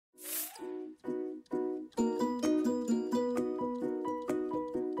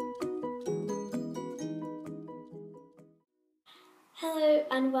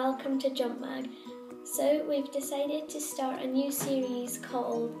and welcome to Jump Mag. So we've decided to start a new series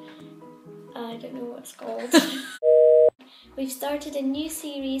called, I don't know what it's called. We've started a new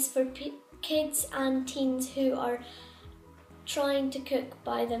series for kids and teens who are trying to cook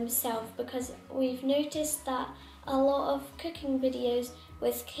by themselves, because we've noticed that a lot of cooking videos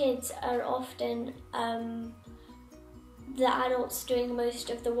with kids are often the adults doing most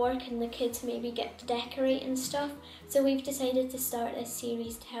of the work and the kids maybe get to decorate and stuff. So we've decided to start this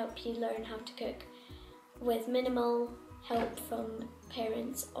series to help you learn how to cook with minimal help from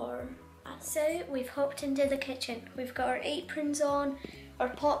parents or adults. So we've hopped into the kitchen. We've got our aprons on, our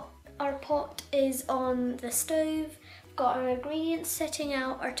pot is on the stove, got our ingredients sitting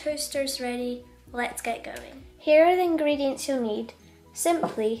out, our toaster's ready. Let's get going. Here are the ingredients you'll need.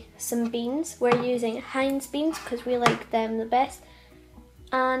 Simply some beans. We're using Heinz beans because we like them the best,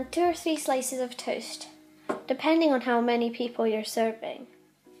 and 2 or 3 slices of toast, depending on how many people you're serving.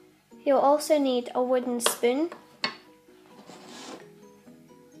 You'll also need a wooden spoon,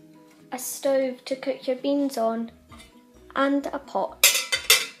 a stove to cook your beans on, and a pot.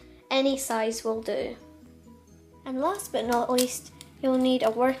 Any size will do. And last but not least, you'll need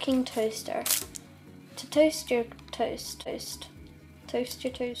a working toaster to toast your toast. Toast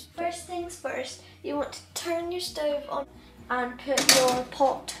your toast. First things first, you want to turn your stove on and put your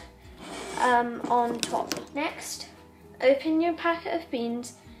pot on top. Next, open your packet of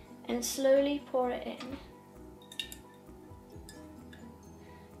beans and slowly pour it in.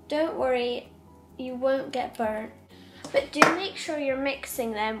 Don't worry, you won't get burnt, but do make sure you're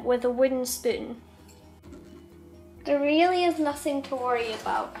mixing them with a wooden spoon. There really is nothing to worry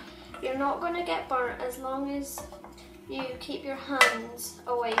about. You're not going to get burnt as long as you keep your hands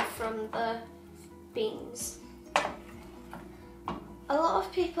away from the beans. A lot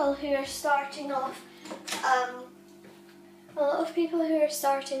of people who are starting off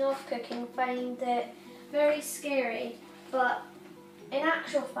cooking find it very scary, but in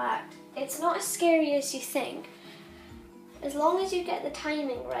actual fact, it's not as scary as you think. As long as you get the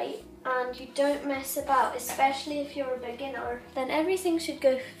timing right and you don't mess about, especially if you're a beginner, then everything should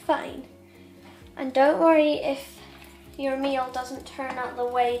go fine. And don't worry if your meal doesn't turn out the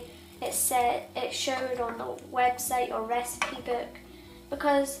way it showed on the website or recipe book,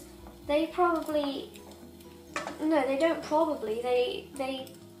 because they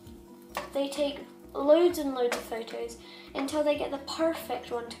take loads and loads of photos until they get the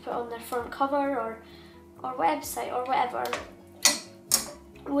perfect one to put on their front cover or website or whatever.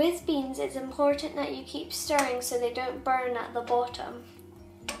 With beans, it's important that you keep stirring so they don't burn at the bottom.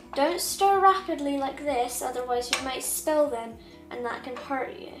 Don't stir rapidly like this, otherwise you might spill them and that can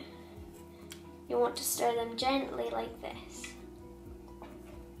hurt you. You want to stir them gently like this.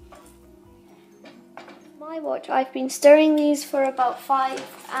 My watch, I've been stirring these for about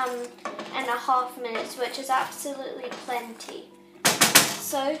 5.5 minutes, which is absolutely plenty.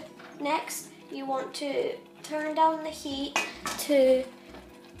 So next you want to turn down the heat to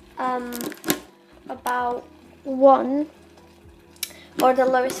about 1, or the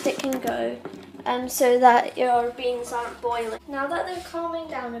lowest it can go, so that your beans aren't boiling. Now that they're calming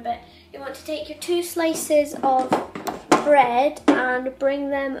down a bit, you want to take your 2 slices of bread and bring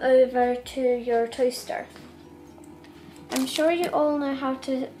them over to your toaster. I'm sure you all know how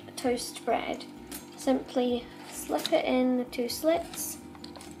to toast bread. Simply slip it in the 2 slits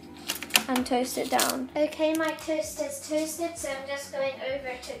and toast it down. Okay, my toast is toasted, so I'm just going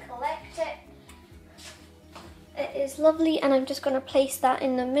over to collect it. It is lovely, and I'm just going to place that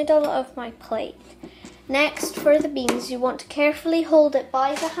in the middle of my plate. Next, for the beans, you want to carefully hold it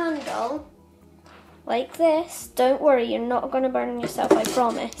by the handle, like this. Don't worry, you're not going to burn yourself, I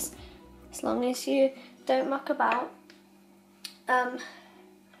promise, as long as you don't muck about.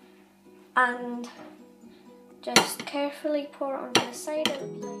 And just carefully pour it onto the side of the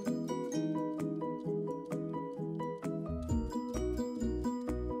plate.